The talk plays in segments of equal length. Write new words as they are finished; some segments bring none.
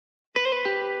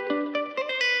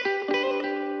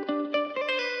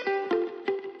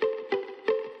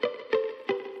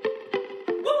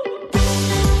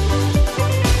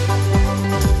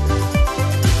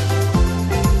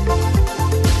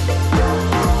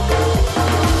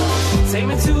Take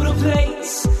me to the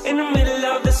place in the middle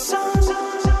of the sun.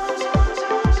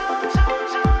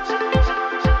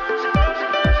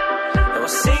 And we'll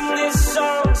sing this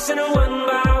song, sing it one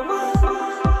by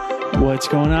one. What's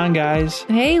going on, guys?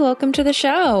 Hey, welcome to the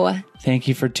show. Thank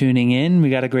you for tuning in. We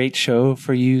got a great show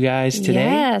for you guys today.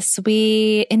 Yes,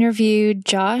 we interviewed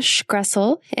Josh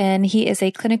Gressel, and he is a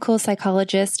clinical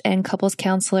psychologist and couples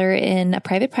counselor in a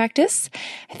private practice,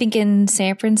 I think in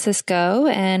San Francisco,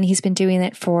 and he's been doing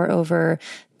it for over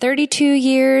 32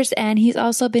 years, and he's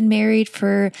also been married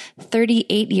for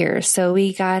 38 years. So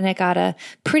we got a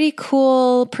pretty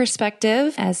cool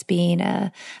perspective as being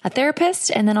a therapist,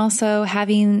 and then also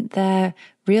having the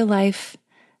real life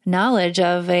knowledge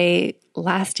of a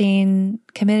lasting,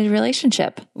 committed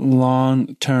relationship.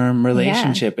 Long-term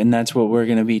relationship. Yeah. And that's what we're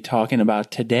going to be talking about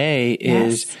today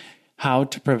is Yes. how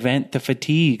to prevent the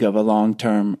fatigue of a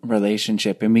long-term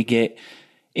relationship. And we get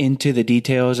into the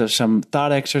details of some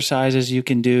thought exercises you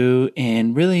can do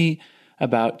and really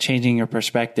about changing your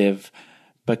perspective,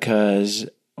 because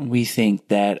we think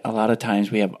that a lot of times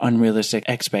we have unrealistic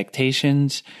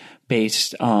expectations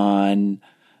based on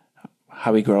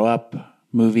how we grow up,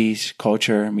 movies,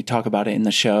 culture, and we talk about it in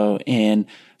the show. And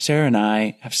Sarah and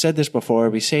I have said this before,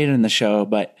 we say it in the show,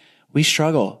 but we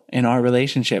struggle in our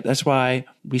relationship. That's why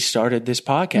we started this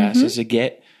podcast, is to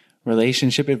get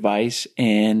relationship advice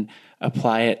and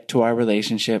apply it to our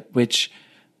relationship, which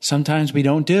sometimes we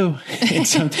don't do. And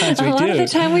sometimes we do. A lot of the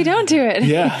time we don't do it.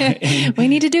 Yeah. We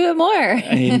need to do it more.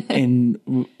 and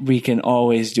we can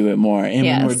always do it more. And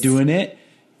when we're doing it,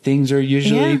 things are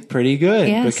usually pretty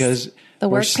good because the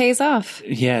work pays off.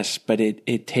 Yes, but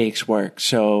it takes work.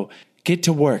 So get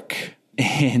to work,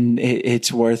 and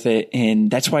it's worth it.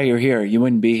 And that's why you're here. You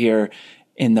wouldn't be here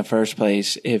in the first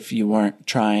place if you weren't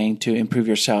trying to improve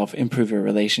yourself, improve your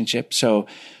relationship. So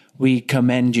we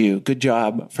commend you. Good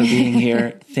job for being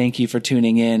here. Thank you for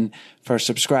tuning in, for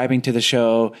subscribing to the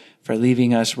show, for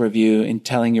leaving us a review and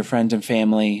telling your friends and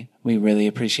family. We really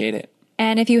appreciate it.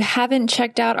 And if you haven't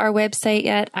checked out our website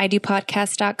yet,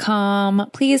 idopodcast.com,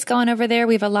 please go on over there.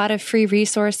 We have a lot of free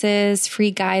resources,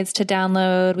 free guides to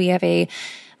download. We have a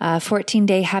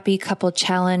 14-day happy couple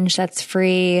challenge that's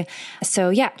free.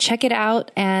 So yeah, check it out.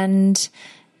 And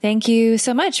thank you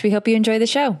so much. We hope you enjoy the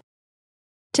show.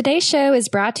 Today's show is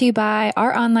brought to you by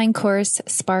our online course,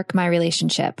 Spark My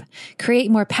Relationship.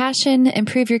 Create more passion,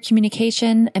 improve your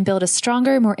communication, and build a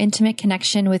stronger, more intimate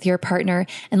connection with your partner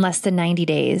in less than 90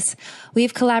 days.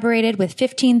 We've collaborated with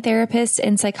 15 therapists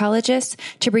and psychologists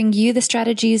to bring you the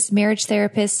strategies marriage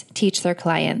therapists teach their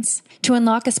clients. To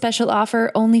unlock a special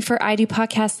offer only for I Do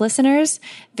Podcast listeners,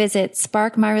 visit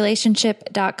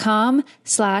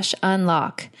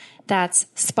sparkmyrelationship.com/unlock. That's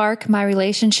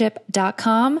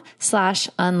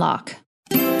sparkmyrelationship.com/unlock.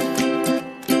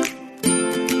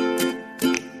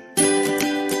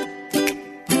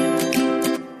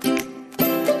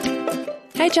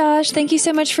 Hi, Josh. Thank you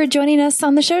so much for joining us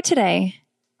on the show today.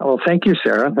 Well, thank you,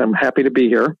 Sarah. I'm happy to be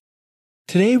here.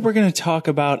 Today, we're going to talk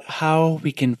about how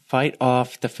we can fight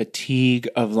off the fatigue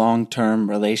of long-term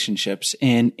relationships.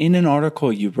 And in an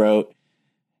article you wrote,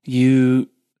 you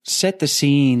set the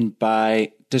scene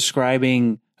by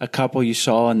describing a couple you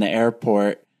saw in the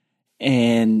airport,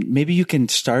 and maybe you can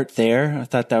start there. I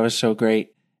thought that was so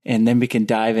great, and then we can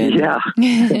dive in. Yeah.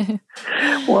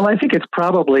 Well, I think it's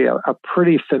probably a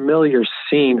pretty familiar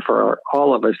scene for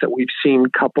all of us that we've seen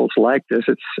couples like this.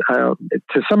 It's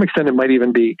to some extent, it might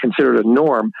even be considered a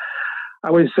norm.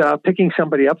 I was picking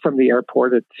somebody up from the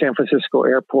airport at San Francisco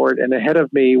airport, and ahead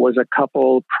of me was a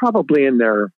couple probably in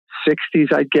their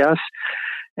 60s, I guess.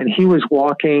 And he was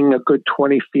walking a good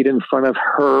 20 feet in front of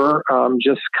her,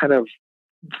 just kind of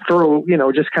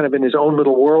in his own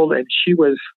little world. And she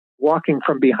was walking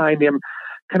from behind him,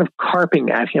 kind of carping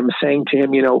at him, saying to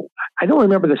him, I don't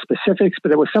remember the specifics,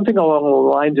 but it was something along the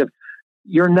lines of,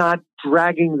 you're not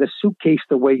dragging the suitcase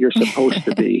the way you're supposed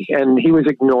to be. And he was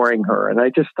ignoring her. And I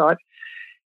just thought,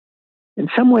 in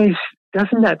some ways,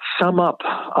 doesn't that sum up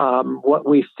what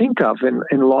we think of in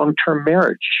long-term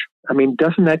marriage? I mean,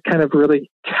 doesn't that kind of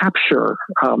really capture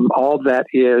all that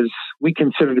is we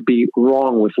consider to be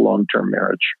wrong with long-term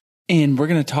marriage? And we're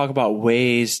going to talk about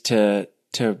ways to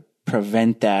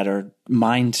prevent that, or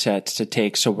mindsets to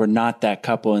take so we're not that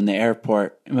couple in the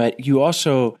airport. But you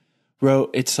also wrote,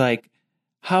 it's like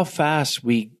how fast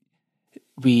we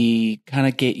kind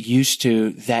of get used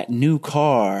to that new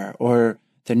car or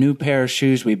the new pair of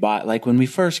shoes we bought. Like when we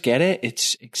first get it,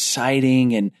 it's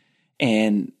exciting and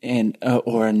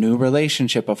or a new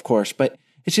relationship, of course. But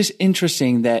it's just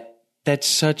interesting that that's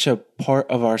such a part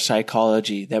of our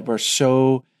psychology, that we're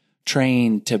so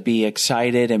trained to be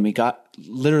excited, and we got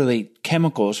literally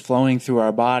chemicals flowing through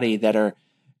our body that are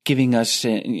giving us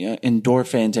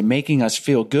endorphins and making us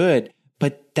feel good,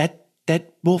 but that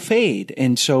will fade.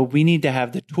 And so we need to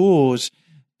have the tools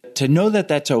to know that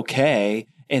that's okay,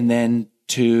 and then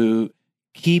to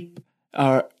keep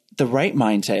the right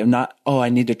mindset of not, I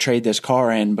need to trade this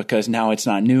car in because now it's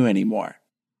not new anymore.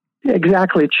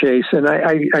 Exactly, Chase. And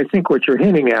I think what you're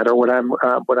hinting at, or what I'm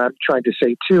trying to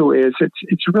say too, is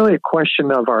it's really a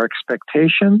question of our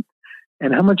expectation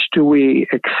and how much do we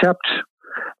accept.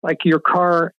 Like, your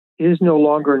car is no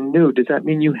longer new. Does that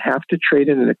mean you have to trade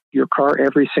in your car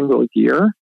every single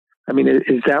year? I mean,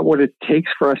 is that what it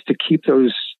takes for us to keep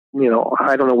those,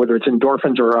 I don't know whether it's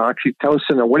endorphins or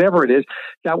oxytocin or whatever it is,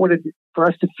 for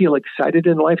us to feel excited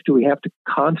in life, do we have to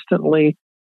constantly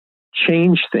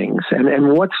change things?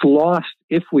 And what's lost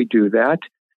if we do that?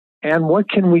 And what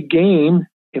can we gain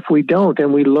if we don't?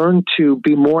 And we learn to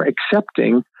be more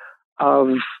accepting of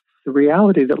the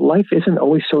reality that life isn't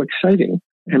always so exciting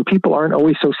and people aren't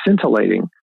always so scintillating.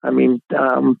 I mean,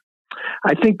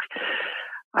 I think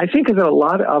that a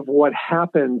lot of what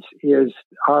happens is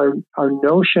our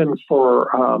notion for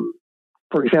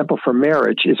example, for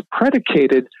marriage is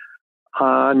predicated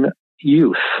on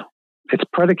youth. It's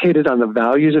predicated on the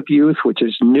values of youth, which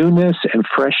is newness and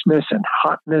freshness and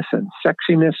hotness and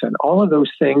sexiness and all of those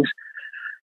things.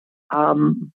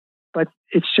 But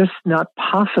it's just not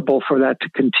possible for that to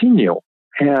continue.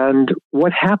 And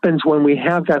what happens when we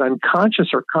have that unconscious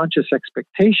or conscious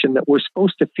expectation that we're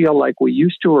supposed to feel like we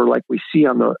used to, or like we see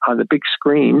on the big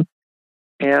screen,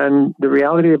 and the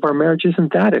reality of our marriage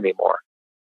isn't that anymore?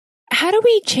 How do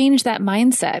we change that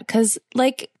mindset? Because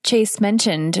like Chase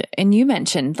mentioned, and you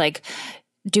mentioned, like,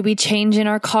 do we change in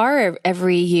our car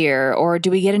every year, or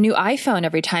do we get a new iPhone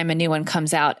every time a new one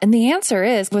comes out? And the answer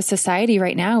is, with society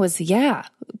right now, is yeah,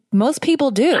 most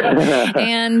people do.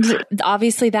 And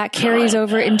obviously that carries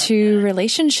over into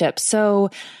relationships. So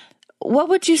what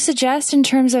would you suggest in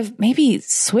terms of maybe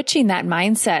switching that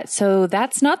mindset so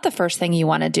that's not the first thing you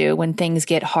want to do when things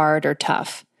get hard or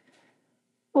tough?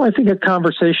 Well, I think a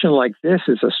conversation like this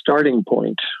is a starting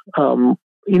point. One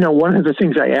of the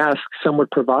things I ask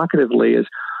somewhat provocatively is,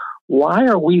 why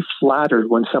are we flattered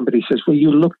when somebody says, well,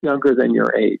 you look younger than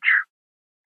your age?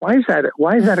 Why is that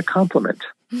a compliment?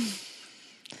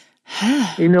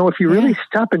 If you really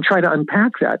stop and try to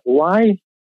unpack that, why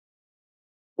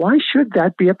should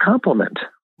that be a compliment?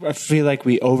 I feel like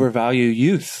we overvalue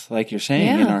youth, like you're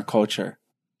saying, in our culture.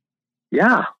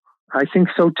 Yeah, I think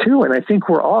so too. And I think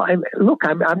we're all, I'm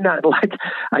not, like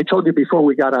I told you before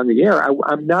we got on the air,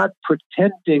 I'm not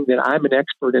pretending that I'm an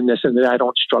expert in this and that I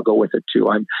don't struggle with it too.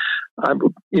 I'm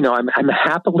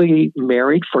happily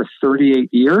married for 38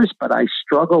 years, but I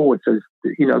struggle with the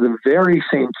very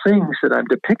same things that I'm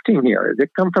depicting here. They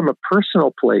come from a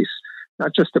personal place,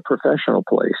 not just a professional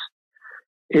place.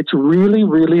 It's really,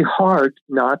 really hard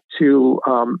not to,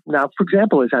 now, for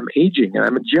example, as I'm aging and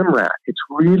I'm a gym rat, it's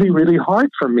really, really hard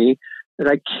for me that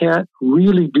I can't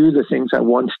really do the things I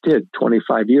once did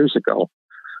 25 years ago.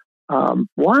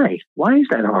 Why? Why is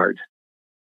that hard?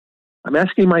 I'm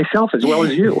asking myself as well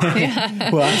as you.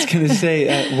 Well, I was going to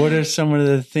say, what are some of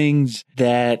the things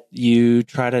that you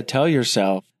try to tell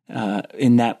yourself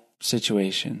in that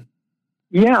situation?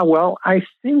 Yeah, well, I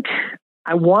think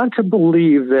I want to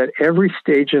believe that every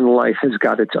stage in life has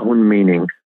got its own meaning,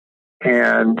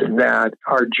 and that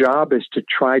our job is to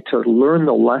try to learn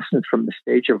the lessons from the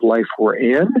stage of life we're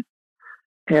in,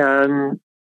 and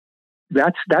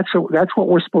that's what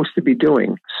we're supposed to be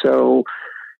doing. So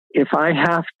if I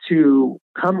have to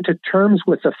come to terms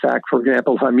with the fact, for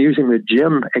example, if I'm using the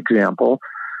gym example,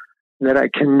 that I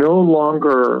can no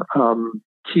longer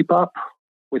keep up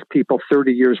with people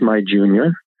 30 years my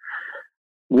junior,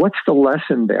 what's the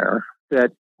lesson there?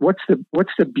 What's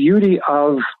the beauty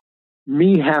of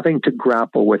me having to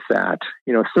grapple with that?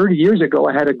 30 years ago,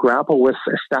 I had to grapple with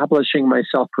establishing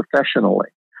myself professionally.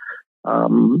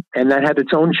 And that had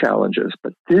its own challenges.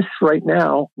 But this right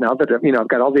now that I've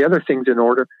got all the other things in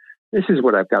order, this is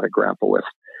what I've got to grapple with.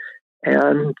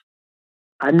 And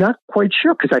I'm not quite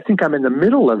sure, because I think I'm in the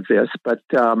middle of this, but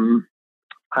I'm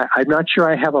not sure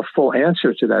I have a full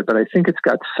answer to that. But I think it's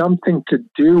got something to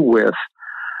do with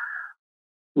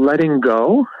letting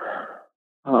go,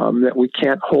 that we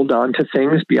can't hold on to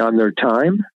things beyond their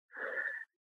time.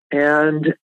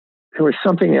 And there was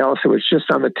something else that was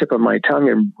just on the tip of my tongue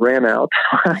and ran out.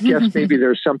 I guess maybe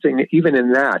there's something even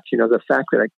in that, the fact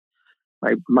that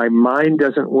my mind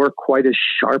doesn't work quite as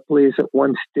sharply as it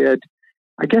once did.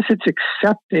 I guess it's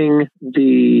accepting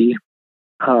the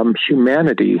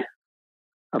humanity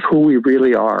of who we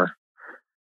really are,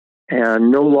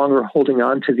 and no longer holding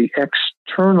on to the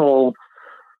external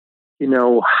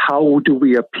how do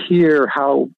we appear?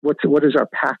 What does our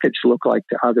package look like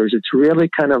to others? It's really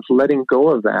kind of letting go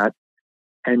of that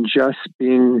and just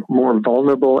being more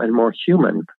vulnerable and more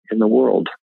human in the world.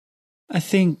 I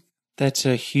think that's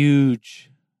a huge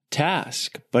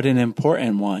task, but an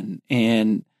important one.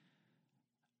 And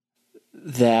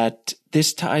that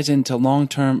this ties into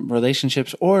long-term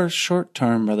relationships or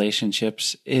short-term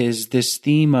relationships is this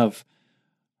theme of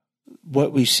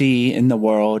what we see in the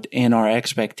world and our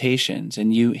expectations.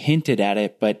 And you hinted at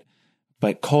it,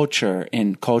 but culture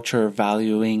and culture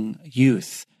valuing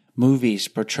youth, movies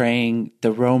portraying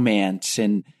the romance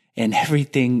and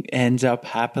everything ends up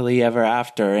happily ever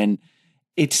after. And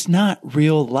it's not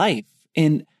real life.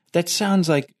 And that sounds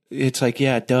like, it's like,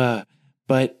 yeah, duh.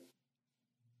 But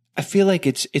I feel like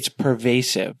it's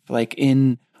pervasive, like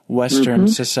in Western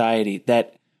society,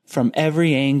 that from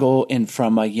every angle and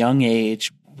from a young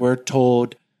age, we're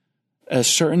told a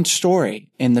certain story.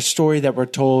 And the story that we're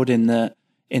told in the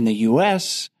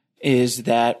US is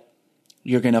that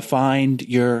you're going to find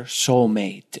your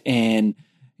soulmate and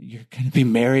you're going to be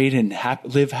married and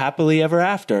live happily ever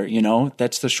after.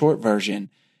 That's the short version.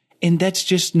 And that's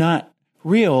just not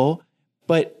real.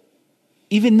 But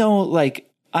even though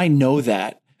I know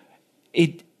that,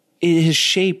 it has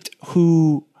shaped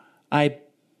who I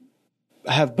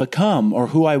have become or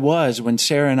who I was when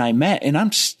Sarah and I met. And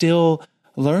I'm still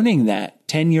learning that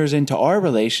 10 years into our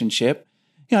relationship.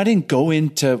 I didn't go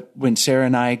into when Sarah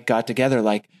and I got together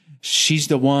like she's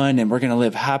the one and we're going to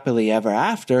live happily ever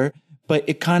after. But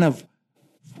it kind of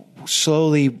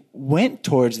slowly went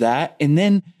towards that. And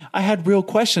then I had real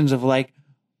questions of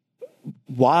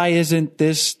why isn't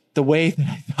this the way that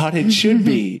I thought it should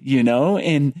be,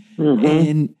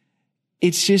 and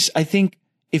it's just, I think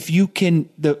if you can,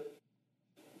 the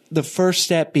first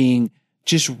step being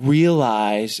just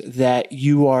realize that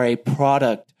you are a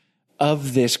product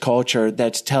of this culture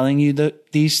that's telling you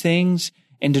these things,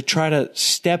 and to try to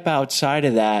step outside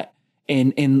of that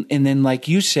and then, like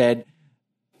you said,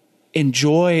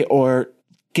 enjoy or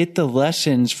get the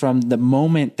lessons from the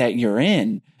moment that you're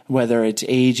in, whether it's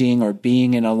aging or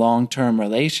being in a long-term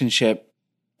relationship,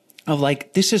 of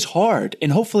this is hard.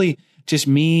 And hopefully just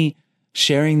me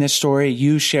sharing this story,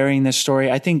 you sharing this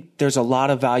story, I think there's a lot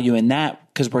of value in that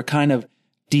because we're kind of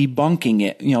debunking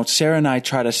it. Sarah and I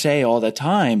try to say all the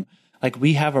time,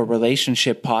 we have a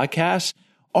relationship podcast.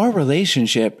 Our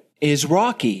relationship is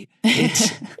rocky.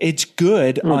 It's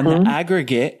good on the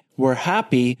aggregate. We're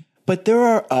happy, but there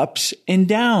are ups and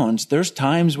downs. There's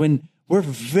times when we're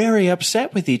very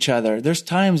upset with each other. There's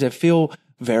times that feel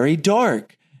very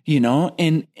dark,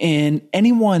 and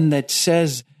anyone that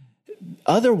says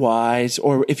otherwise,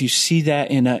 or if you see that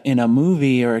in a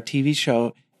movie or a TV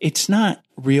show, it's not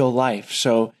real life.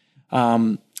 So,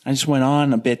 I just went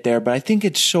on a bit there, but I think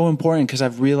it's so important because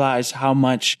I've realized how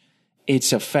much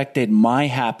it's affected my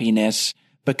happiness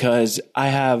because I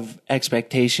have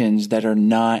expectations that are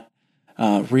not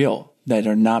real, that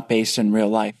are not based in real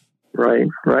life. Right.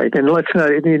 And let's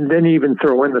then even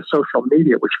throw in the social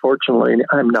media, which fortunately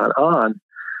I'm not on.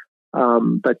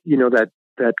 But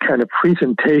that kind of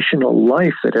presentational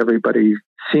life that everybody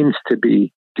seems to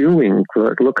be doing.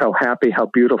 Look how happy, how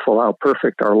beautiful, how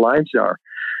perfect our lives are.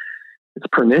 It's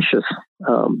pernicious,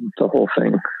 the whole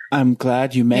thing. I'm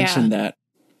glad you mentioned that.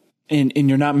 And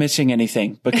you're not missing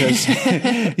anything because,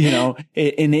 and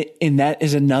that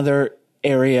is another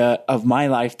area of my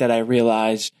life that I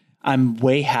realize I'm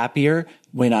way happier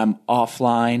when I'm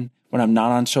offline, when I'm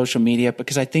not on social media,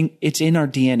 because I think it's in our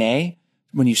DNA.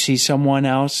 When you see someone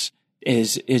else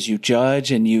is you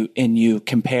judge and you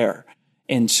compare.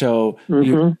 And so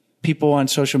people on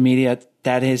social media,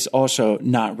 that is also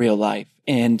not real life.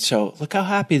 And so look how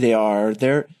happy they are.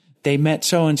 They met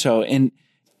so-and-so. And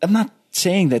I'm not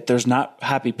saying that there's not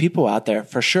happy people out there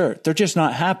for sure. They're just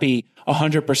not happy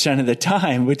 100% of the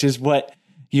time, which is what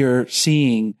you're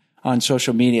seeing on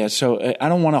social media. So I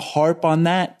don't want to harp on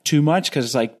that too much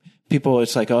because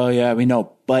it's oh yeah, we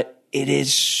know, but it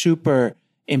is super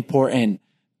important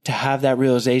to have that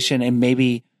realization and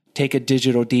maybe take a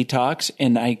digital detox.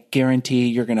 And I guarantee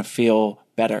you're going to feel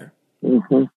better.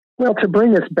 Mm-hmm. Well, to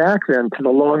bring us back then to the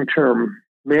long-term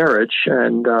marriage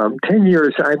and 10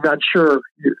 years, I'm not sure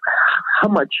how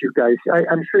much you guys,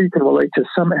 I'm sure you can relate to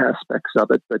some aspects of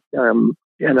it, but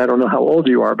and I don't know how old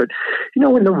you are, but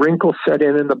when the wrinkles set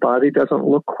in and the body doesn't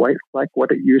look quite like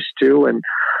what it used to, and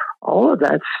all of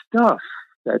that stuff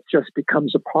that just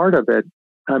becomes a part of it.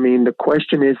 I mean, the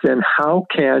question is then how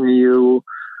can you,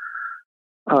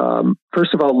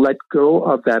 first of all, let go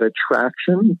of that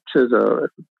attraction to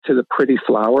the pretty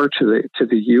flower, to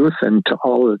the youth, and to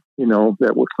all of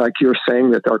that. Like you're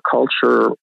saying, that our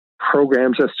culture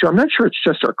programs us to. I'm not sure it's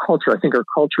just our culture. I think our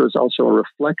culture is also a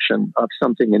reflection of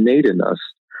something innate in us.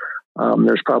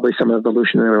 There's probably some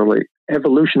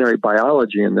evolutionary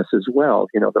biology in this as well,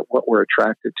 that what we're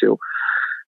attracted to.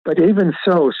 But even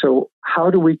so how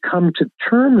do we come to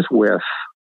terms with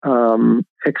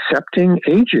accepting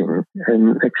aging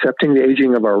and accepting the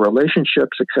aging of our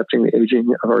relationships, accepting the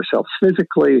aging of ourselves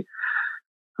physically,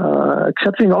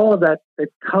 accepting all of that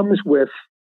comes with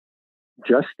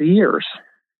just the years?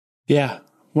 Yeah.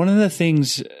 One of the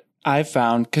things I've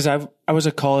found, because I was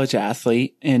a college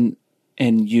athlete and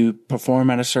you perform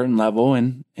at a certain level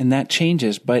and that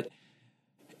changes, but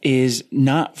is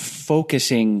not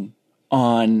focusing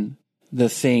on the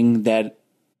thing that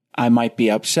I might be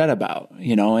upset about,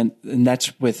 and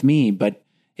that's with me. But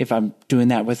if I'm doing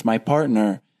that with my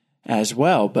partner as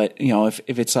well, but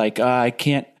if it's like, I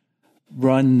can't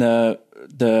run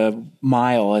the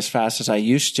mile as fast as I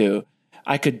used to,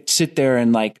 I could sit there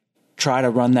and try to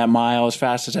run that mile as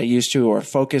fast as I used to, or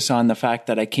focus on the fact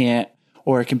that I can't,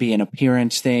 or it can be an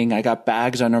appearance thing. I got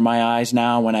bags under my eyes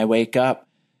now when I wake up.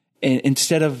 And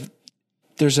instead of,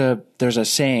 there's a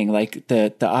saying like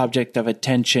the object of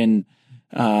attention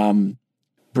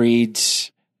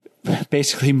breeds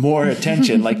basically more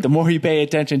attention. Like the more you pay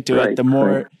attention to it, the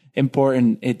more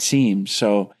important it seems.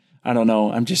 So I don't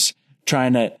know. I'm just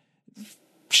trying to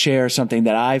share something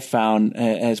that I've found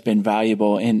has been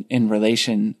valuable in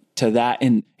relation to that.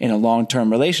 In a long-term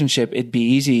relationship, it'd be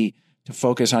easy to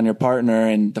focus on your partner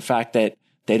and the fact that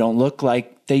they don't look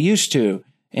like they used to.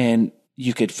 And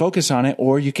you could focus on it,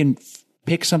 or you can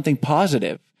pick something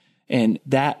positive. And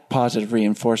that positive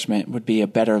reinforcement would be a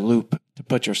better loop to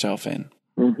put yourself in.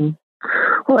 Mm-hmm.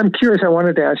 Well, I'm curious. I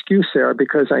wanted to ask you, Sarah,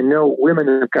 because I know women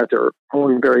have got their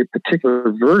own very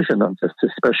particular version of this,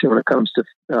 especially when it comes to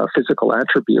physical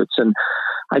attributes. And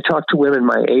I talk to women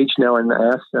my age now and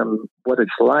ask them what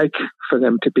it's like for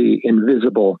them to be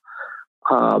invisible.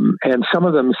 And some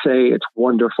of them say it's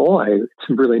wonderful. It's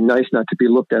really nice not to be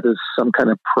looked at as some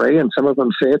kind of prey. And some of them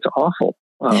say it's awful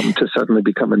to suddenly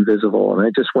become invisible. And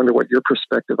I just wonder what your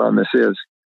perspective on this is.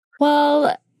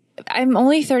 Well, I'm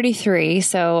only 33,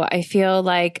 so I feel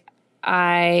like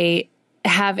I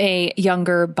have a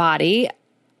younger body.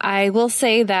 I will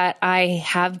say that I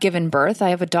have given birth. I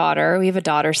have a daughter. We have a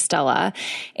daughter, Stella.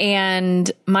 And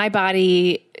my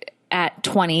body at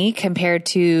 20 compared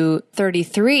to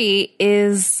 33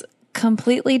 is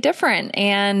completely different.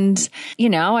 And,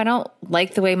 I don't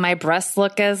like the way my breasts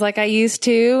look as like I used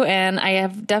to. And I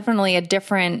have definitely a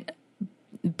different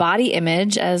body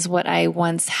image as what I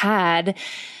once had.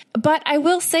 But I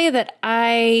will say that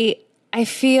I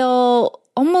feel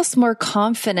almost more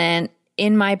confident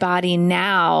in my body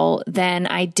now than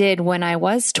I did when I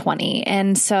was 20.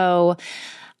 And so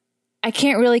I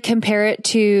can't really compare it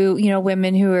to,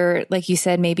 women who are, like you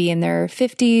said, maybe in their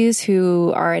 50s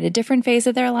who are at a different phase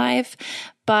of their life.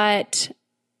 But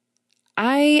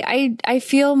I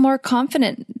feel more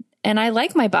confident, and I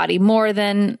like my body more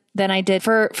than I did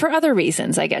for other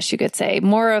reasons, I guess you could say.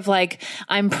 More of like,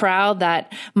 I'm proud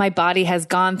that my body has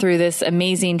gone through this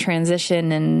amazing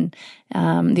transition and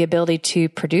the ability to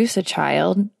produce a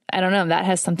child. I don't know. That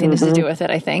has something to do with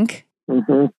it, I think.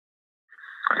 Mm-hmm.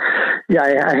 Yeah,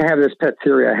 I have this pet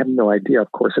theory. I have no idea, of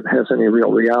course, if it has any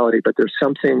real reality, but there's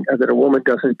something that a woman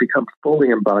doesn't become fully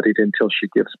embodied until she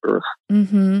gives birth.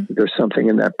 Mm-hmm. There's something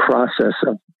in that process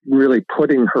of really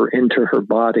putting her into her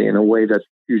body in a way that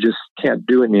you just can't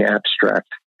do in the abstract.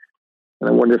 And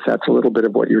I wonder if that's a little bit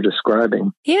of what you're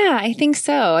describing. Yeah, I think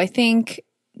so. I think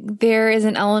there is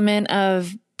an element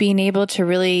of being able to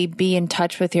really be in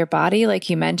touch with your body, like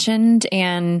you mentioned,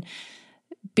 and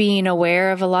being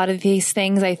aware of a lot of these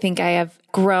things. I think I have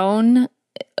grown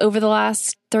over the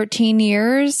last 13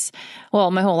 years.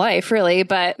 Well, my whole life really,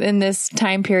 but in this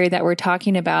time period that we're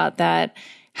talking about, that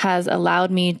has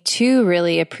allowed me to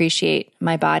really appreciate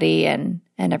my body and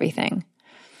everything.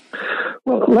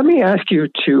 Well, let me ask you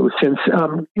too, since,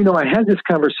 I had this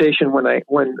conversation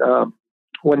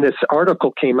when this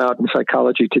article came out in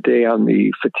Psychology Today on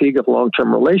the fatigue of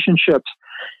long-term relationships.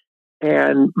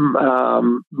 And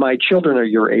my children are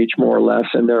your age, more or less,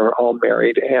 and they're all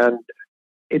married. And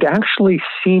it actually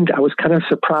seemed, I was kind of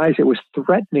surprised, it was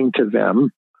threatening to them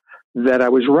that I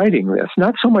was writing this.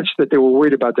 Not so much that they were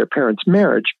worried about their parents'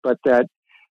 marriage, but that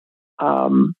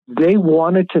they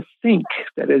wanted to think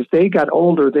that as they got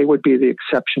older, they would be the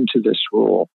exception to this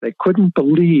rule. They couldn't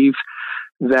believe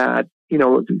that,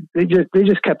 they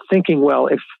just kept thinking, well,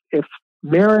 if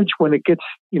marriage, when it gets,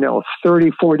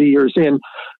 30, 40 years in,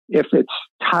 if it's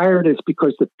tired, it's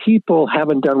because the people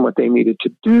haven't done what they needed to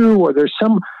do, or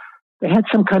they had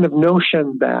some kind of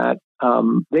notion that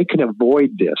they can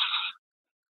avoid this.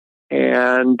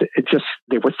 And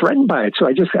they were threatened by it. So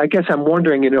I guess I'm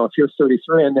wondering, if you're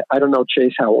 33, and I don't know,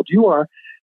 Chase, how old you are,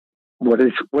 what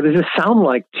does it sound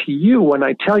like to you when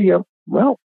I tell you,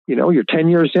 well, you're 10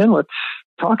 years in, let's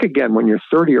talk again when you're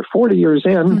 30 or 40 years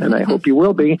in, and I hope you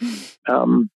will be,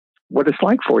 what it's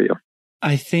like for you.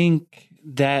 I think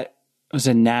that was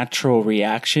a natural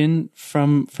reaction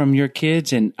from your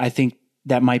kids. And I think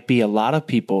that might be a lot of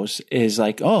people's is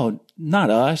like, oh, not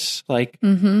us. Like,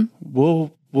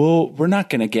 we're not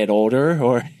going to get older,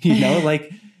 or,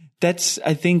 like that's,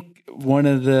 I think, one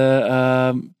of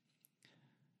the,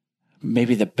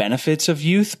 maybe the benefits of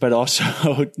youth, but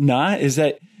also not, is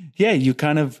that, yeah,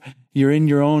 you're in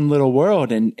your own little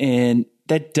world, and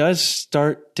that does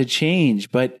start to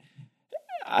change. But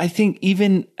I think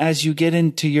even as you get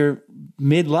into your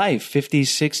midlife, 50s,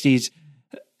 60s,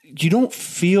 you don't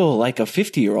feel like a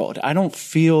 50-year-old. I don't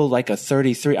feel like a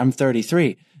 33. I'm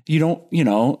 33. You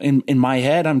don't, in my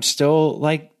head, I'm still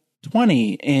like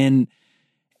 20. And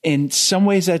in some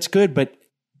ways that's good, but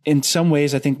in some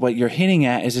ways I think what you're hinting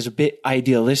at is a bit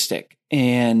idealistic.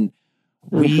 And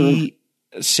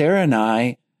Sarah and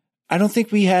I don't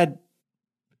think we had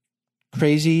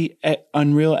crazy,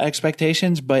 unreal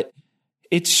expectations, but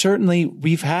it's certainly,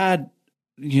 we've had,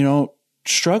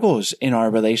 struggles in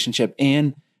our relationship,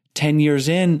 and 10 years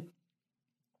in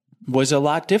was a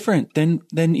lot different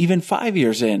than even 5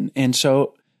 years in. And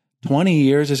so 20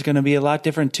 years is going to be a lot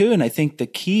different too. And I think the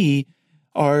key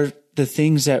are the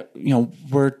things that,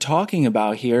 we're talking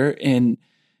about here, and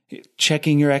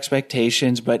checking your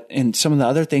expectations, and some of the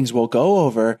other things we'll go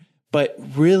over, but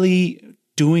really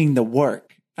doing the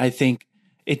work. I think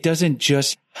it doesn't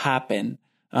just happen.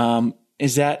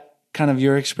 Is that kind of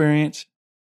your experience?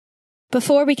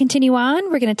 Before we continue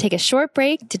on, we're going to take a short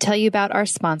break to tell you about our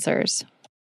sponsors.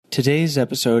 Today's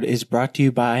episode is brought to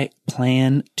you by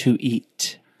Plan to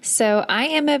Eat. So I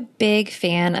am a big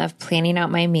fan of planning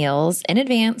out my meals in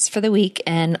advance for the week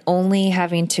and only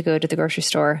having to go to the grocery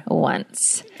store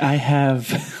once. I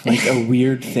have like a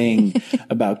weird thing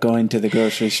about going to the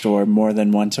grocery store more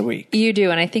than once a week. You do,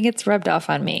 and I think it's rubbed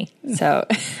off on me. So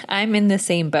I'm in the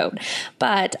same boat.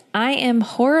 But I am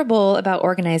horrible about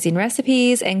organizing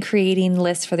recipes and creating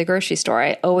lists for the grocery store.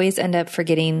 I always end up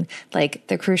forgetting like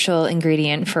the crucial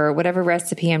ingredient for whatever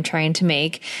recipe I'm trying to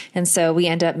make. And so we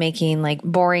end up making like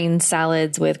boring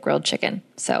salads with grilled chicken.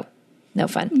 So no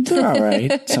fun. They're all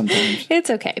right sometimes. It's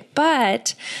okay.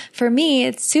 But for me,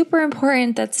 it's super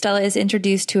important that Stella is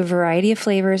introduced to a variety of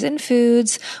flavors and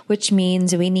foods, which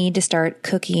means we need to start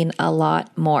cooking a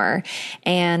lot more.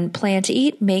 And Plan to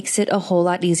Eat makes it a whole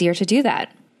lot easier to do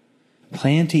that.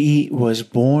 Plan to Eat was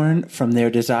born from their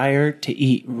desire to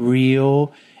eat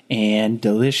real and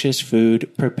delicious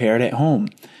food prepared at home.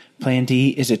 Plan to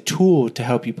Eat is a tool to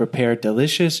help you prepare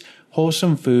delicious,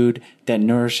 wholesome food that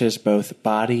nourishes both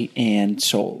body and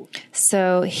soul.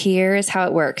 So here is how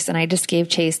it works. And I just gave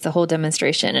Chase the whole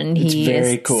demonstration, and he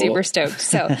is cool. Super stoked.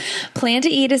 So Plan to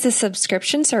Eat is a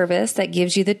subscription service that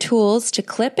gives you the tools to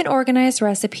clip and organize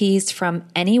recipes from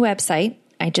any website.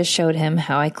 I just showed him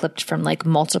how I clipped from like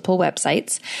multiple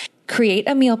websites. Create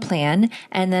a meal plan,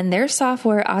 and then their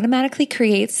software automatically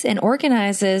creates and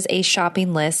organizes a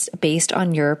shopping list based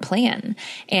on your plan.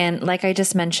 And like I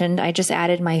just mentioned, I just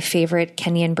added my favorite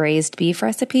Kenyan braised beef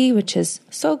recipe, which is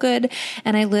so good.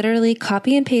 And I literally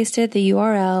copy and pasted the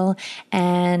URL,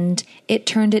 and it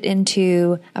turned it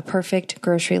into a perfect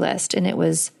grocery list. And it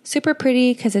was super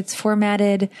pretty because it's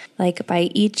formatted like by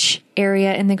each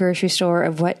area in the grocery store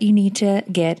of what you need to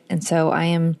get. And so I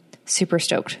am super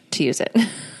stoked to use it.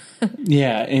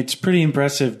 Yeah, it's pretty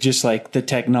impressive, just like the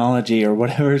technology or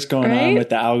whatever is going on with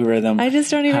the algorithm. I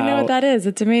just don't even know what that is.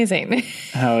 It's amazing.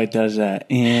 How it does that.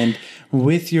 And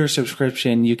with your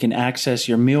subscription, you can access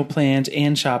your meal plans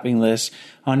and shopping lists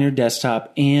on your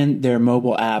desktop and their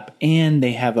mobile app. And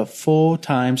they have a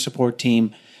full-time support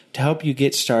team to help you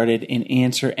get started and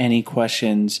answer any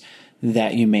questions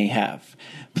that you may have.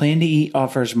 Plan to Eat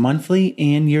offers monthly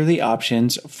and yearly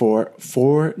options for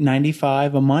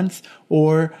 $4.95 a month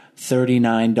or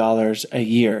 $39 a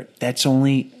year. That's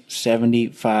only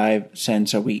 75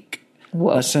 cents a week.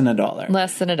 Whoa. Less than $1.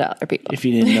 Less than $1, people. If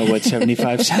you didn't know what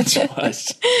 75 cents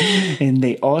was. And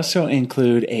they also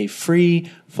include a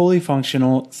free, fully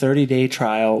functional 30-day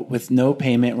trial with no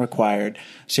payment required,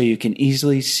 so you can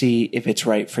easily see if it's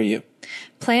right for you.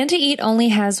 Plan to Eat only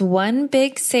has one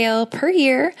big sale per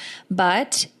year,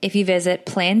 but if you visit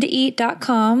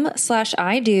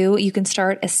plantoeat.com/ido, you can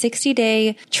start a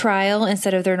 60-day trial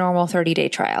instead of their normal 30-day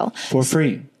trial. For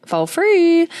free. for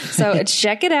free. So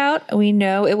check it out. We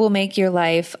know it will make your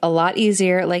life a lot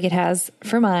easier like it has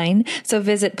for mine. So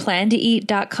visit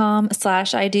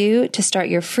plantoeat.com/I-do to start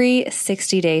your free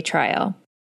 60-day trial.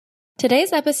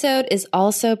 Today's episode is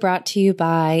also brought to you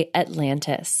by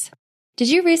Atlantis. Did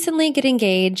you recently get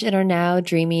engaged and are now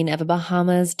dreaming of a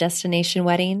Bahamas destination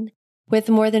wedding? With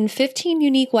more than 15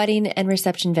 unique wedding and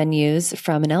reception venues,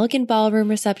 from an elegant ballroom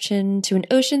reception to an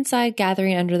oceanside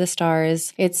gathering under the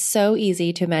stars, it's so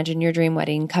easy to imagine your dream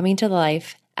wedding coming to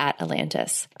life at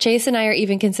Atlantis. Chase and I are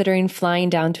even considering flying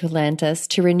down to Atlantis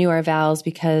to renew our vows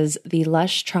because the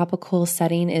lush tropical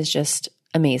setting is just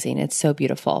amazing. It's so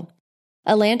beautiful.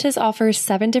 Atlantis offers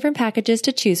 7 different packages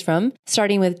to choose from,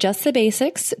 starting with just the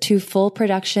basics to full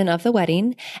production of the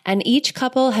wedding, and each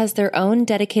couple has their own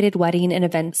dedicated wedding and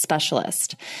event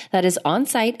specialist that is on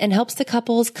site and helps the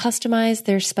couples customize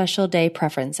their special day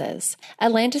preferences.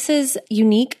 Atlantis's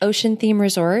unique ocean theme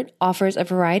resort offers a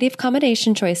variety of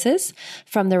accommodation choices,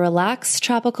 from the relaxed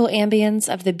tropical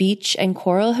ambience of the beach and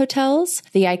coral hotels,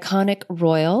 the iconic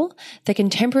Royal, the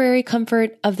contemporary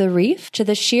comfort of the Reef, to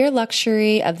the sheer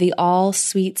luxury of the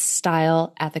all-suites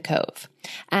style at the Cove.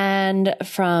 And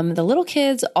from the little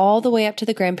kids all the way up to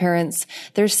the grandparents,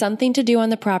 there's something to do on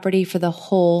the property for the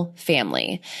whole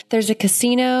family. There's a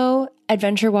casino,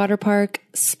 adventure water park,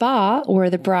 spa, where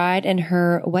the bride and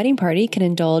her wedding party can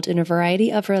indulge in a variety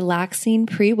of relaxing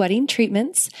pre-wedding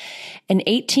treatments, an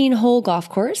 18-hole golf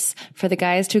course for the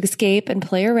guys to escape and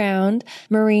play around,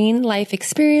 marine life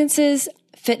experiences,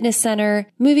 fitness center,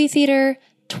 movie theater,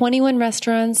 21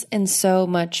 restaurants, and so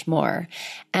much more.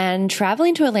 And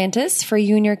traveling to Atlantis for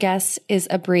you and your guests is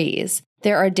a breeze.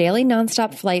 There are daily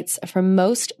nonstop flights from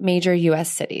most major U.S.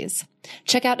 cities.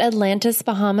 Check out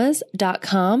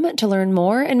AtlantisBahamas.com to learn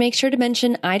more, and make sure to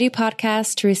mention I Do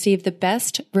Podcast to receive the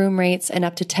best room rates and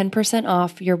up to 10%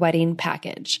 off your wedding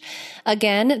package.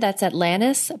 Again, that's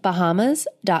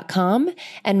AtlantisBahamas.com,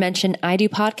 and mention I Do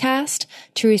Podcast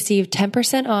to receive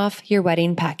 10% off your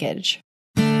wedding package.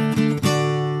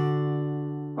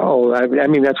 Oh, I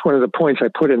mean, that's one of the points I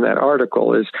put in that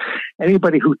article is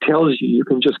anybody who tells you you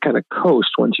can just kind of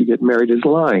coast once you get married is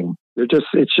lying.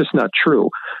 It's just not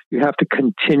true. You have to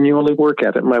continually work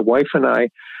at it. My wife and I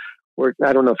work,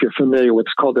 I don't know if you're familiar with,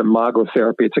 it's called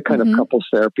imagotherapy. It's a kind of couples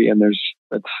therapy, and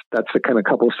that's the kind of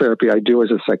couples therapy I do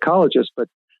as a psychologist, but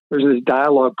there's this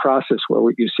dialogue process where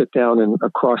you sit down and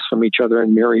across from each other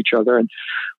and mirror each other. And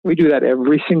we do that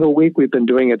every single week. We've been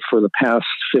doing it for the past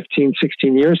 15,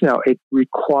 16 years now. It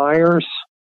requires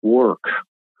work,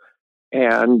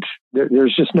 and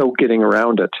there's just no getting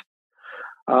around it.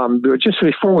 Just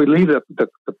before we leave the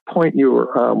point we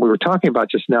were talking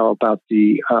about just now about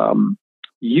the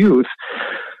youth,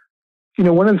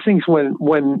 one of the things when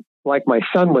like my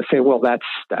son was saying, well, that's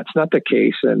not the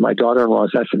case. And my daughter-in-law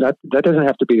said, that doesn't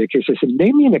have to be the case. I said,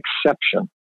 name me an exception.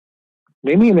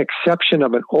 Name me an exception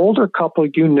of an older couple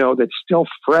that's still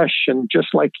fresh and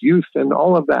just like youth and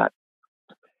all of that.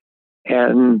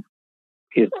 And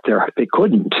they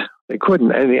couldn't. They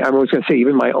couldn't. And I was going to say,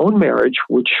 even my own marriage,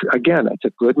 which, again, it's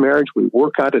a good marriage. We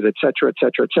work at it, et cetera, et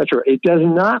cetera, et cetera. It does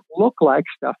not look like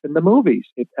stuff in the movies.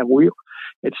 It's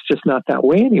just not that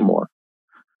way anymore.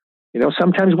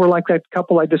 Sometimes we're like that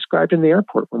couple I described in the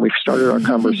airport when we started our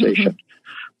conversation.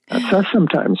 That's us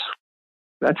sometimes.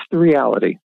 That's the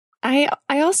reality. I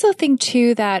also think,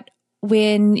 too, that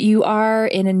when you are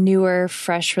in a newer,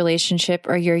 fresh relationship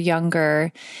or you're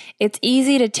younger, it's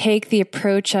easy to take the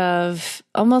approach of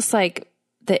almost like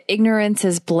the ignorance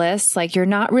is bliss. Like you're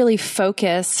not really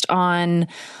focused on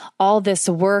all this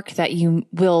work that you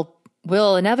will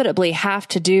inevitably have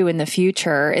to do in the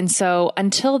future. And so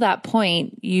until that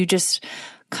point, you just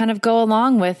kind of go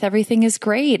along with everything is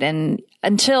great, and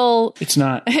until it's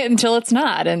not. And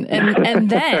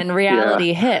then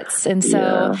reality hits. And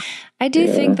so I do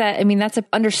think that, that's an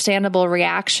understandable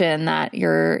reaction that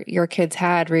your kids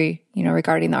had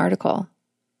regarding the article.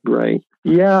 Right.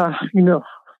 Yeah.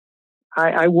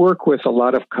 I work with a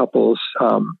lot of couples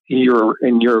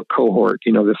in your cohort,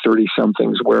 the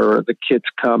 30-somethings, where the kids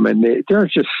come and they're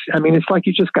just, it's like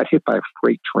you just got hit by a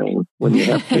freight train when you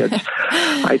have kids.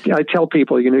 I tell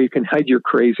people, you can hide your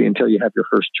crazy until you have your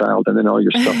first child, and then all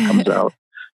your stuff comes out.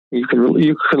 You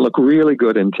can look really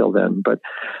good until then. But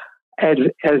as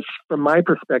from my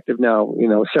perspective now,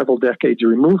 several decades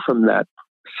removed from that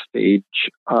stage,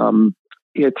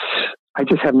 I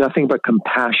just have nothing but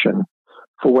compassion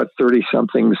for what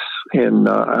 30-somethings in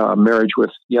marriage with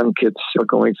young kids are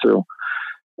going through.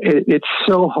 It's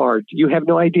so hard. You have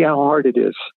no idea how hard it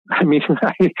is.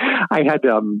 I had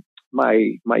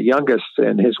my youngest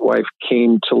and his wife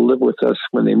came to live with us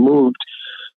when they moved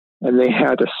And they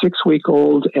had a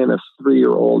 6-week-old and a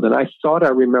 3-year-old. And I thought I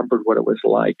remembered what it was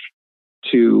like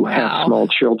to have small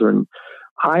children.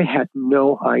 I had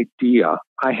no idea.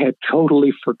 I had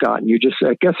totally forgotten.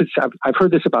 I guess I've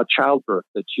heard this about childbirth,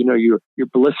 that, you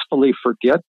blissfully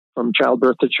forget from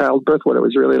childbirth to childbirth what it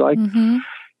was really like. Mm-hmm.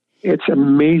 It's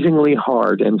amazingly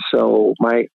hard. And so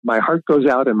my heart goes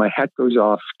out and my hat goes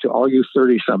off to all you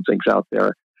 30-somethings out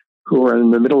there who are in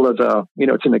the middle of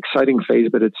it's an exciting phase,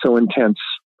 but it's so intense.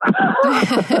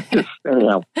 Just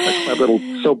anyhow, that's my little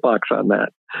soapbox on that.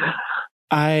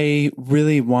 I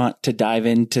really want to dive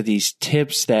into these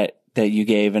tips that you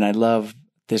gave, and I love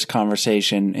this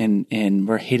conversation, and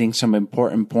we're hitting some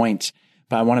important points,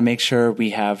 but I want to make sure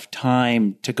we have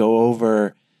time to go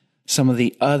over some of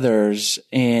the others,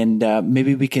 and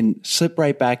maybe we can slip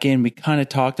right back in. We kind of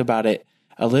talked about it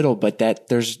a little, but that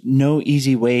there's no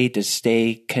easy way to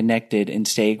stay connected and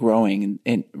stay growing, and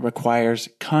it requires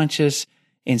conscious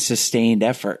and sustained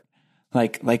effort,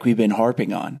 like we've been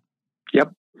harping on.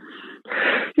 Yep.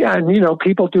 Yeah, and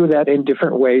people do that in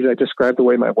different ways. I described the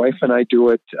way my wife and I do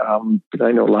it.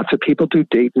 I know lots of people do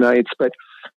date nights, but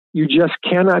you just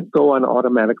cannot go on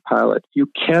automatic pilot. You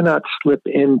cannot slip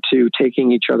into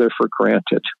taking each other for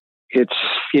granted. It's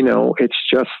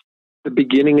just the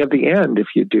beginning of the end if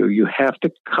you do. You have to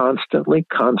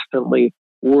constantly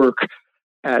work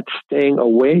at staying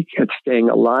awake, at staying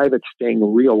alive, at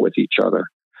staying real with each other.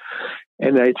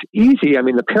 And it's easy. I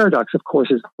mean, the paradox, of course,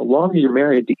 is the longer you're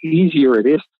married, the easier it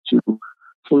is to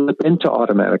slip into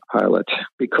automatic pilot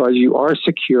because you are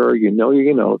secure.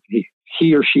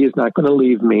 He or she is not going to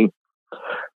leave me.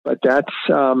 But that's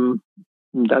the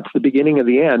beginning of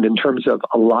the end in terms of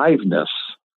aliveness.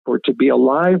 For it to be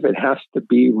alive, it has to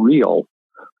be real.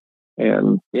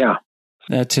 And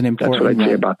that's an important That's what I'd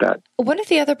say about that. One of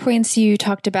the other points you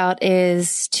talked about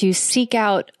is to seek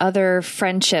out other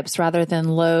friendships rather than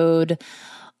load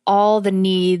all the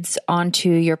needs onto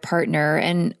your partner.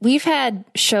 And we've had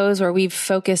shows where we've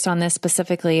focused on this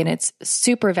specifically, and it's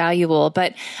super valuable.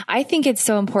 But I think it's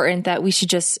so important that we should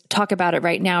just talk about it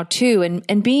right now too.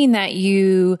 And being that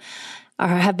you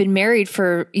have been married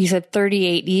for, you said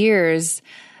 38 years,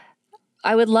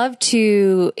 I would love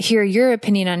to hear your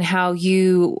opinion on how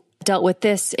you dealt with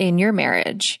this in your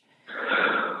marriage.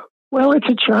 Well, it's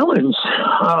a challenge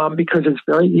because it's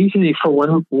very easy for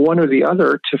one or the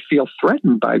other to feel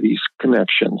threatened by these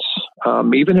connections,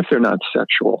 even if they're not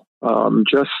sexual.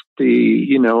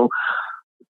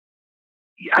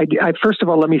 First of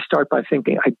all, let me start by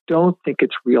thinking I don't think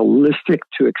it's realistic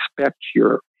to expect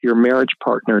your marriage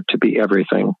partner to be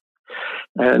everything.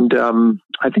 And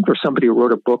I think there's somebody who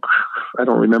wrote a book, I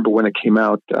don't remember when it came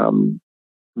out,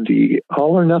 the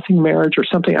All or Nothing Marriage or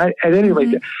something. At any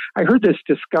rate, I heard this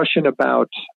discussion about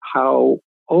how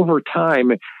over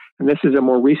time, and this is a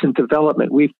more recent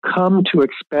development, we've come to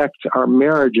expect our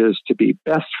marriages to be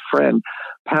best friend,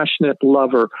 passionate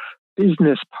lover,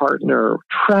 business partner,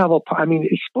 travel. I mean,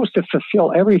 it's supposed to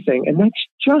fulfill everything, and that's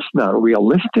just not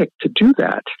realistic to do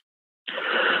that.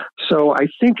 So I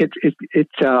think it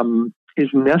is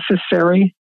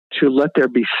necessary to let there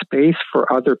be space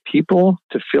for other people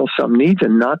to fill some needs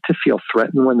and not to feel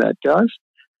threatened when that does.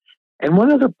 And one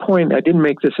other point, I didn't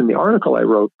make this in the article I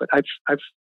wrote, but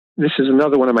this is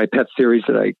another one of my pet theories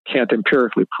that I can't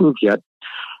empirically prove yet.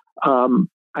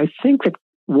 I think that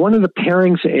one of the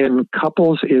pairings in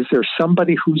couples is there's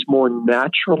somebody who's more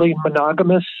naturally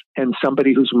monogamous and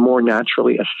somebody who's more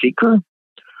naturally a seeker.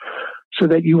 So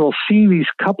that you will see these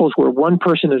couples where one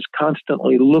person is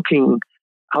constantly looking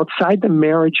outside the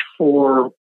marriage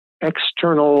for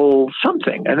external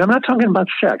something. And I'm not talking about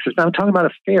sex. I'm talking about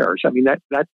affairs. I mean,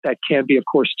 that can be, of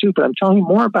course, too, but I'm talking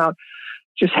more about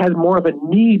just has more of a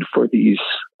need for these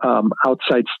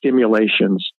outside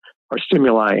stimulations or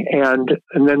stimuli. And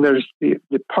then there's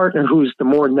the partner who's the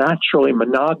more naturally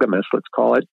monogamous, let's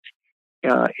call it,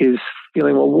 is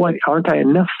feeling, well, what, aren't I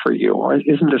enough for you? Or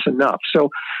isn't this enough? So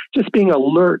just being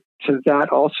alert to that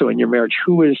also in your marriage,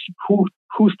 who's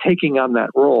taking on that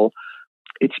role.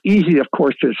 It's easy, of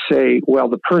course, to say, well,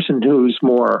 the person who's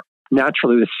more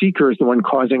naturally the seeker is the one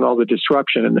causing all the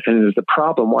disruption and is the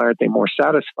problem. Why aren't they more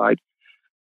satisfied?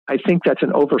 I think that's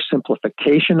an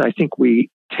oversimplification. I think we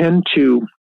tend to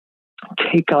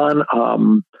take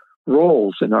on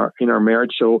roles in our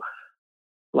marriage. So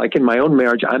like in my own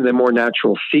marriage, I'm the more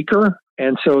natural seeker.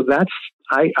 And so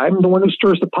I'm the one who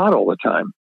stirs the pot all the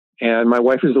time. And my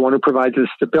wife is the one who provides the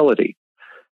stability.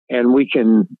 And we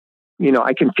can,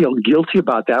 I can feel guilty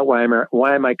about that. Why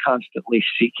am I constantly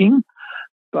seeking?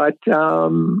 But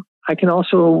I can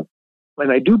also,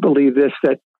 and I do believe this,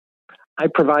 that I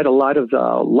provide a lot of the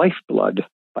lifeblood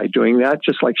by doing that,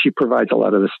 just like she provides a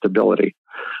lot of the stability.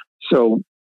 So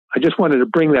I just wanted to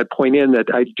bring that point in, that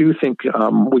I do think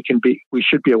we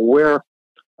should be aware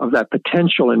of that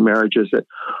potential in marriages, that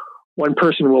one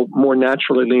person will more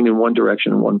naturally lean in one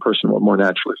direction and one person will more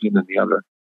naturally lean in the other.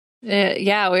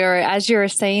 Yeah, as you were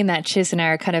saying that, Chase and I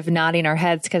are kind of nodding our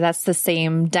heads because that's the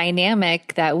same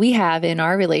dynamic that we have in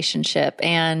our relationship.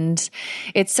 And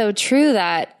it's so true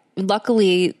that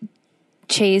luckily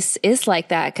Chase is like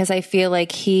that, because I feel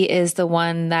like he is the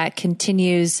one that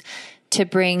continues to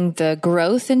bring the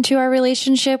growth into our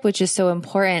relationship, which is so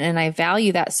important. And I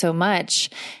value that so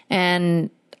much. And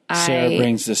Sarah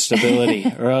brings the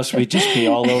stability, or else we'd just be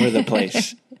all over the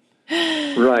place.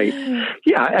 Right.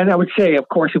 Yeah. And I would say, of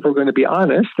course, if we're going to be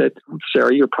honest, that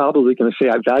Sarah, you're probably going to say,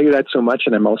 I value that so much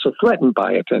and I'm also threatened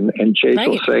by it. And Chase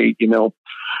will say,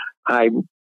 I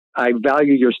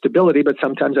value your stability, but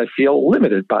sometimes I feel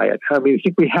limited by it. I mean, I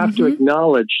think we have to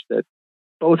acknowledge that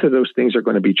both of those things are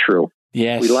going to be true.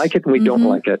 Yes. We like it and we don't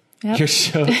like it. Yep.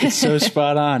 It's so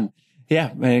spot on.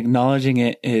 Yeah. Acknowledging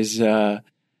it is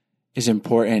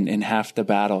important in half the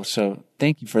battle. So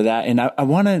thank you for that. And I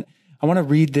want to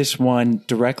read this one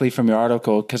directly from your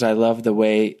article, because I love the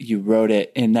way you wrote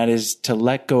it. And that is to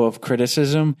let go of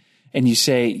criticism. And you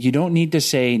say, you don't need to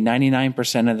say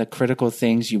 99% of the critical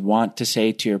things you want to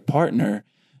say to your partner.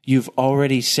 You've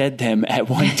already said them at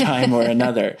one time or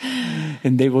another,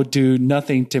 and they will do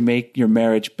nothing to make your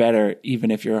marriage better,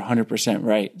 even if you're 100%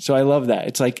 right. So I love that.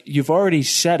 It's like, you've already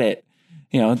said it.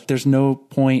 There's no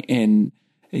point in,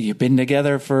 you've been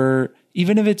together for,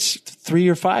 even if it's 3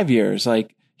 or 5 years,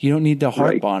 like, you don't need to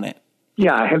harp on it.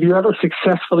 Yeah. Have you ever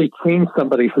successfully trained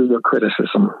somebody through their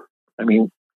criticism? I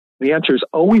mean, the answer is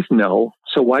always no.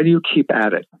 So why do you keep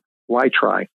at it? Why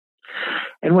try?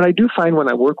 And what I do find when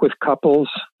I work with couples,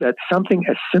 that something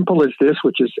as simple as this,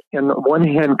 which is on the one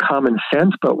hand common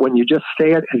sense, but when you just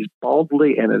say it as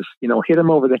baldly and as, hit them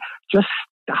over the, just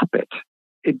stop it.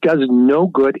 It does no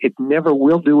good. It never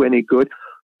will do any good.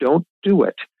 Don't do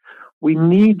it. We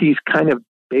need these kind of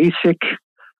basic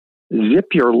zip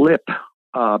your lip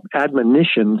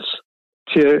admonitions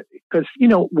because,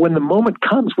 when the moment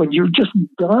comes when you're just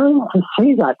dying to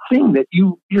say that thing that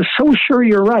you're so sure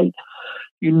you're right,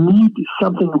 you need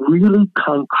something really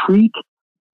concrete,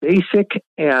 basic,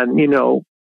 and,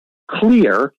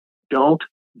 clear. Don't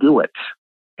do it.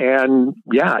 And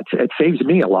yeah, it saves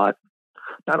me a lot.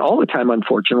 Not all the time,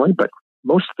 unfortunately, but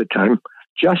most of the time.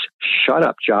 Just shut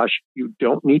up, Josh. You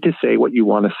don't need to say what you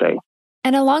want to say.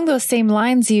 And along those same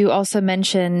lines, you also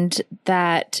mentioned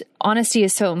that honesty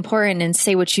is so important, and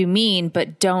say what you mean,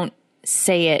 but don't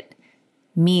say it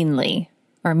meanly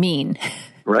or mean.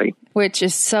 Right. Which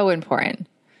is so important.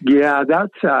 Yeah,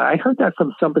 that's, I heard that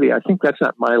from somebody. I think that's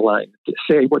not my line.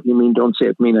 Say what you mean, don't say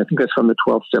it mean. I think that's from the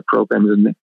 12-step programs.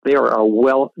 And they are I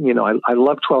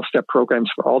love 12-step programs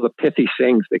for all the pithy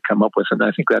sayings they come up with. And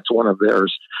I think that's one of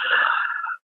theirs.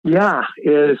 Yeah,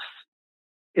 it's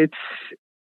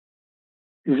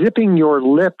zipping your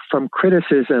lip from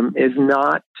criticism is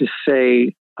not to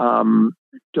say,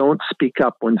 don't speak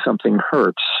up when something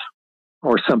hurts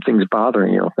or something's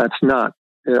bothering you.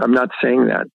 I'm not saying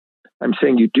that. I'm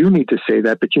saying you do need to say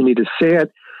that, but you need to say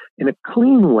it in a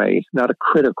clean way, not a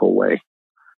critical way.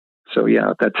 So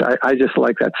yeah, I just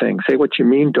like that saying. Say what you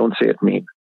mean, don't say it mean.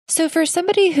 So for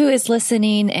somebody who is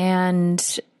listening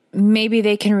and maybe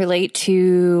they can relate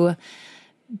to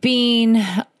being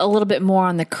a little bit more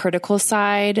on the critical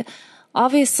side,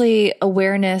 obviously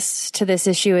awareness to this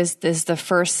issue is the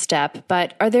first step,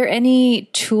 but are there any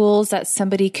tools that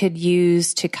somebody could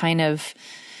use to kind of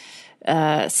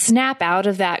snap out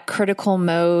of that critical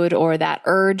mode or that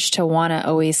urge to want to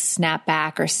always snap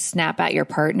back or snap at your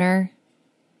partner?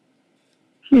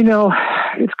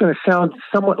 It's going to sound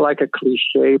somewhat like a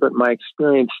cliche, but my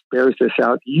experience bears this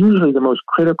out. Usually the most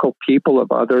critical people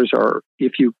of others are,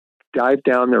 if you dive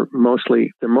down, they're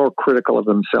more critical of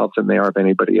themselves than they are of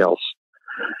anybody else.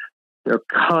 They're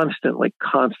constantly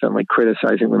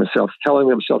criticizing themselves, telling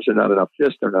themselves they're not enough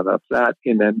this, they're not enough that.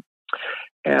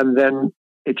 And then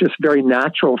it's just very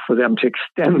natural for them to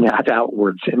extend that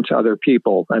outwards into other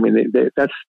people. I mean,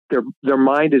 that's their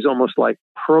mind is almost like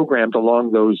programmed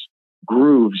along those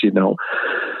grooves,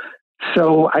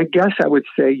 So I guess I would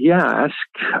say, ask,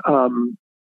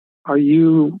 are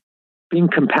you being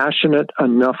compassionate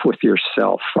enough with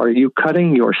yourself? Are you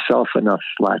cutting yourself enough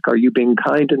slack? Are you being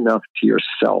kind enough to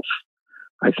yourself?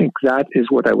 I think that is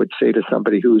what I would say to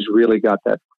somebody who's really got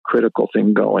that critical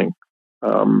thing going.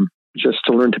 Just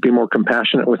to learn to be more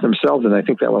compassionate with themselves, and I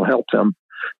think that will help them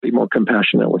be more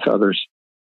compassionate with others.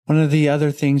 One of the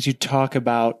other things you talk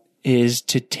about is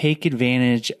to take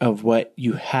advantage of what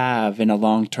you have in a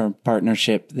long-term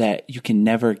partnership that you can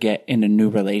never get in a new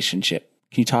relationship.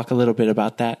 Can you talk a little bit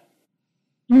about that?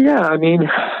 Yeah, I mean,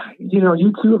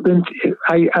 you two have been,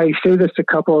 I say this to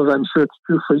couples, I'm sure it's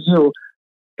true for you.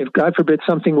 If God forbid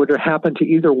something would have happened to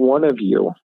either one of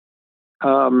you,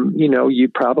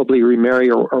 you'd probably remarry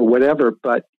or whatever,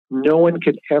 but no one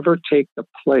could ever take the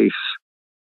place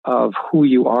of who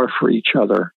you are for each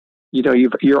other.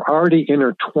 You're already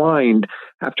intertwined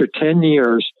after 10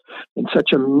 years in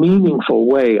such a meaningful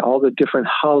way, all the different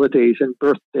holidays and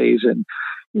birthdays and,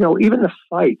 even the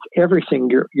fights, everything,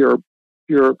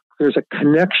 there's a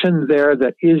connection there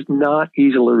that is not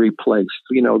easily replaced.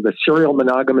 The serial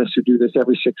monogamists who do this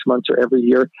every 6 months or every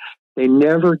year, they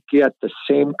never get the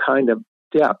same kind of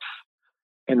depth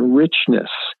and richness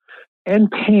and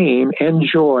pain and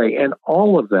joy and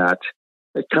all of that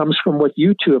comes from what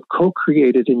you two have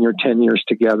co-created in your 10 years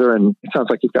together. And it sounds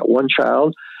like you've got one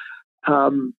child.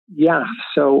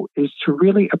 So is to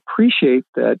really appreciate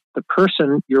that the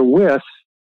person you're with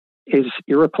is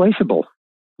irreplaceable.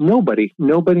 Nobody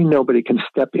can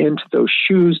step into those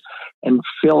shoes and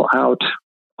fill out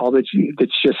all that's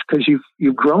just because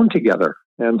you've grown together.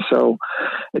 And so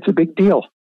it's a big deal.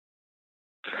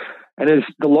 And as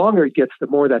the longer it gets, the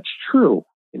more that's true,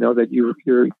 that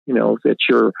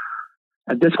you're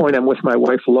at this point, I'm with my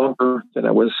wife longer than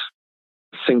I was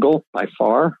single by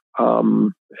far.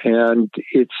 And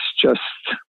it's just,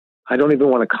 I don't even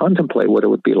want to contemplate what it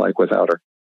would be like without her.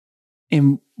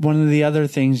 And one of the other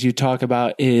things you talk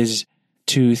about is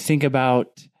to think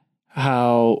about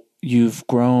how you've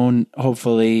grown,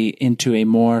 hopefully, into a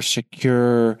more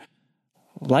secure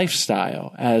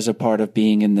lifestyle as a part of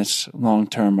being in this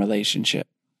long-term relationship.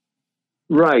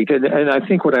 Right. And I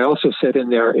think what I also said in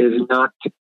there is not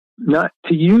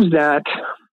to use that,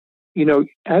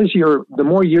 the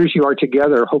more years you are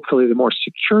together, hopefully the more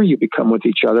secure you become with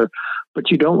each other, but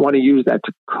you don't want to use that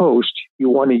to coast. You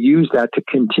want to use that to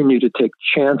continue to take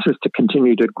chances, to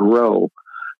continue to grow,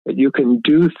 that you can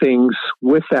do things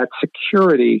with that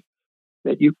security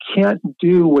that you can't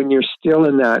do when you're still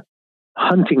in that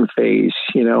hunting phase,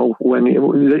 when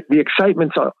the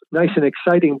excitement's nice and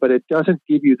exciting, but it doesn't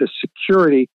give you the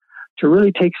security to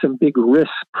really take some big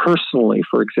risks personally,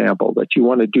 for example, that you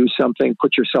want to do something,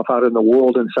 put yourself out in the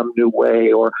world in some new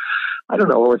way, or I don't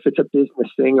know, or if it's a business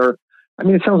thing,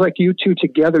 it sounds like you two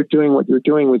together doing what you're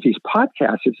doing with these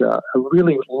podcasts is a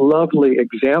really lovely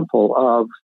example of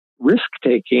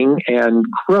risk-taking and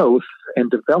growth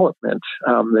and development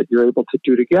that you're able to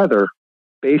do together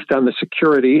based on the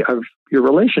security of your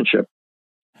relationship.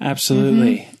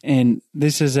 Absolutely. Mm-hmm. And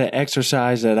this is an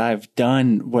exercise that I've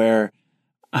done where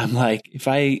I'm like,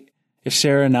 if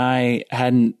Sarah and I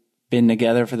hadn't been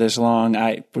together for this long,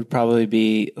 I would probably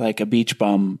be like a beach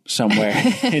bum somewhere.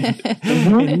 and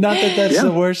not that that's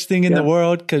the worst thing in the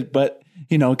world,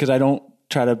 because I don't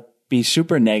try to be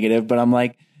super negative, but I'm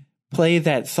like, play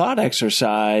that thought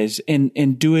exercise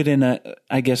and do it in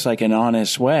an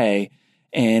honest way.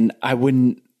 And I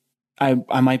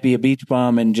might be a beach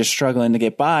bum and just struggling to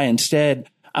get by. Instead,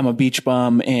 I'm a beach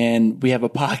bum and we have a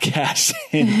podcast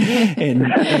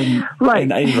and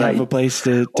I have a place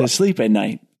to sleep at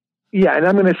night. Yeah. And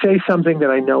I'm going to say something that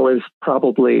I know is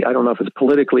probably, I don't know if it's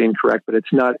politically incorrect, but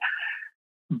it's not.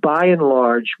 By and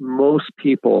large, most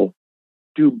people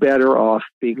do better off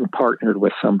being partnered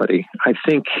with somebody. I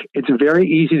think it's very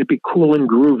easy to be cool and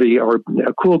groovy or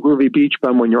a cool, groovy beach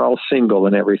bum when you're all single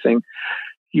and everything.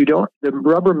 The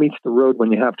rubber meets the road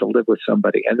when you have to live with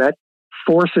somebody. And that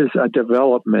forces a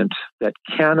development that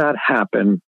cannot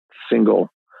happen single.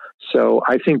 So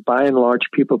I think by and large,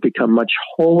 people become much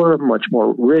wholer, much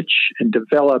more rich and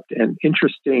developed and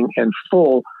interesting and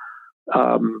full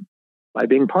by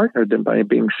being partnered than by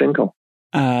being single.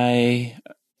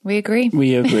 We agree.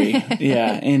 We agree.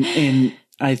 Yeah. And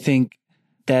I think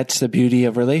that's the beauty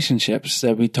of relationships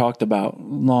that we talked about,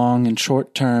 long and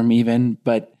short term even,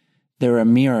 but they're a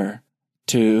mirror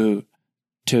to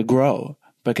grow.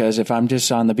 Because if I'm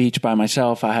just on the beach by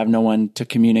myself, I have no one to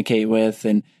communicate with.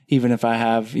 And even if I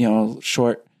have,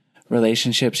 short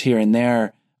relationships here and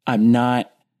there, I'm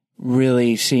not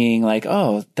really seeing like,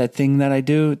 oh, that thing that I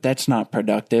do, that's not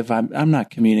productive. I'm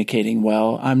not communicating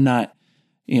well. I'm not,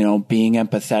 being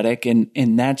empathetic.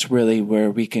 And that's really where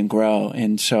we can grow.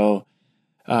 And so,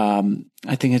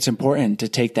 I think it's important to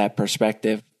take that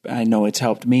perspective. I know it's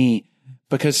helped me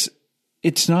because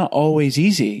it's not always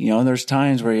easy. There's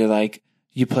times where you're like,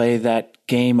 you play that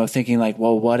game of thinking like,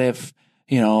 well, what if,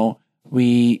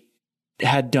 we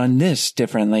had done this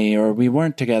differently or we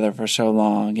weren't together for so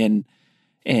long.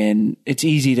 And it's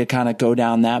easy to kind of go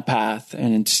down that path.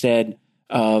 And instead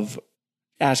of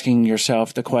asking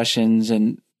yourself the questions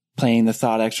and playing the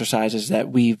thought exercises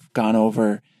that we've gone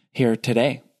over here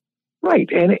today. Right.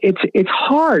 And it's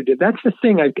hard. That's the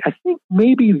thing. I think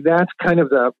maybe that's kind of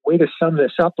the way to sum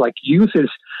this up. Like youth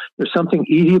there's something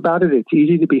easy about it. It's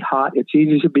easy to be hot. It's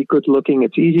easy to be good looking.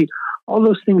 It's easy. All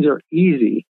those things are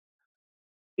easy.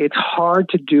 It's hard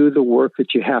to do the work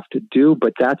that you have to do,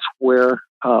 but that's where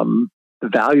the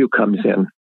value comes in.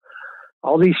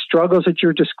 All these struggles that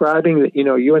you're describing that,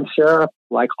 you and Sarah,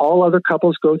 like all other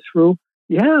couples go through.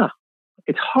 Yeah.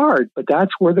 It's hard, but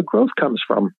that's where the growth comes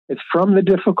from. It's from the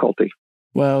difficulty.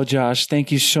 Well, Josh,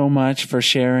 thank you so much for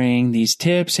sharing these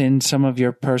tips and some of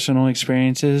your personal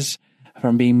experiences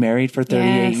from being married for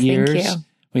 38 years. Thank you.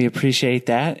 We appreciate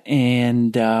that.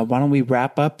 And why don't we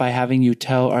wrap up by having you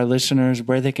tell our listeners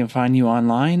where they can find you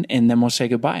online, and then we'll say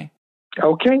goodbye.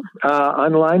 Okay.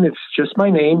 Online, it's just my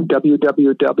name,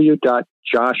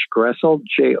 www.joshgressel,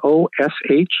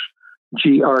 JOSHGRES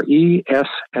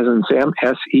as in Sam,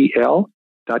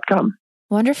 SEL.com.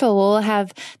 Wonderful. We'll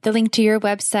have the link to your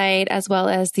website as well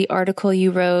as the article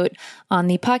you wrote on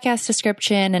the podcast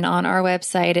description and on our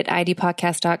website at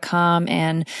idpodcast.com.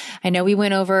 And I know we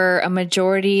went over a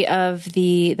majority of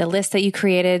the list that you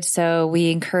created, so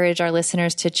we encourage our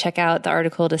listeners to check out the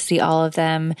article to see all of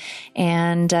them.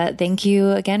 And thank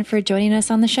you again for joining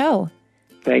us on the show.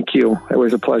 Thank you. It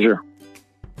was a pleasure.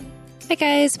 Hi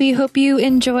guys, we hope you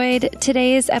enjoyed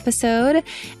today's episode.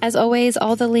 As always,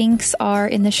 all the links are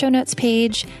in the show notes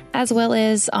page as well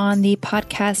as on the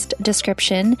podcast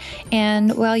description.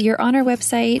 And while you're on our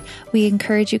website, we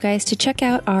encourage you guys to check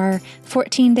out our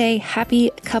 14-day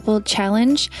Happy Couple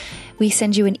Challenge. We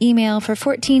send you an email for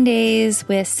 14 days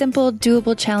with simple,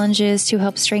 doable challenges to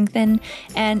help strengthen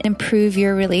and improve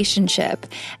your relationship.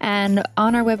 And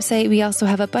on our website, we also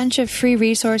have a bunch of free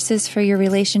resources for your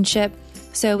relationship.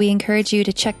 So we encourage you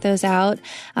to check those out.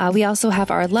 We also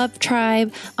have our Love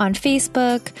Tribe on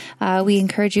Facebook. We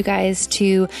encourage you guys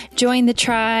to join the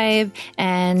tribe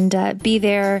and be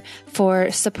there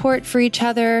for support for each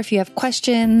other. If you have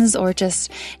questions or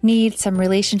just need some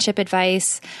relationship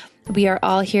advice, we are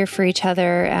all here for each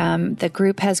other. The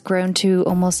group has grown to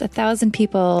almost 1,000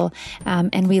 people,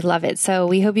 and we love it. So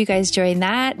we hope you guys join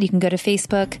that. You can go to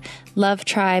Facebook, Love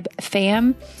Tribe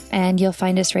Fam, and you'll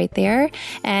find us right there.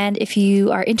 And if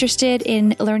you are interested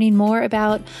in learning more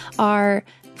about our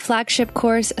flagship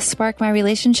course, Spark My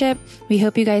Relationship, we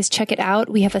hope you guys check it out.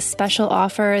 We have a special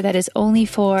offer that is only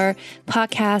for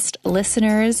podcast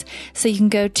listeners. So you can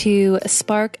go to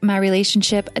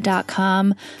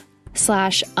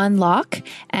sparkmyrelationship.com/unlock,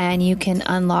 and you can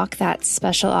unlock that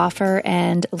special offer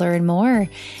and learn more.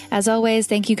 As always,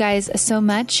 thank you guys so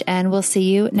much, and we'll see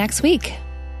you next week.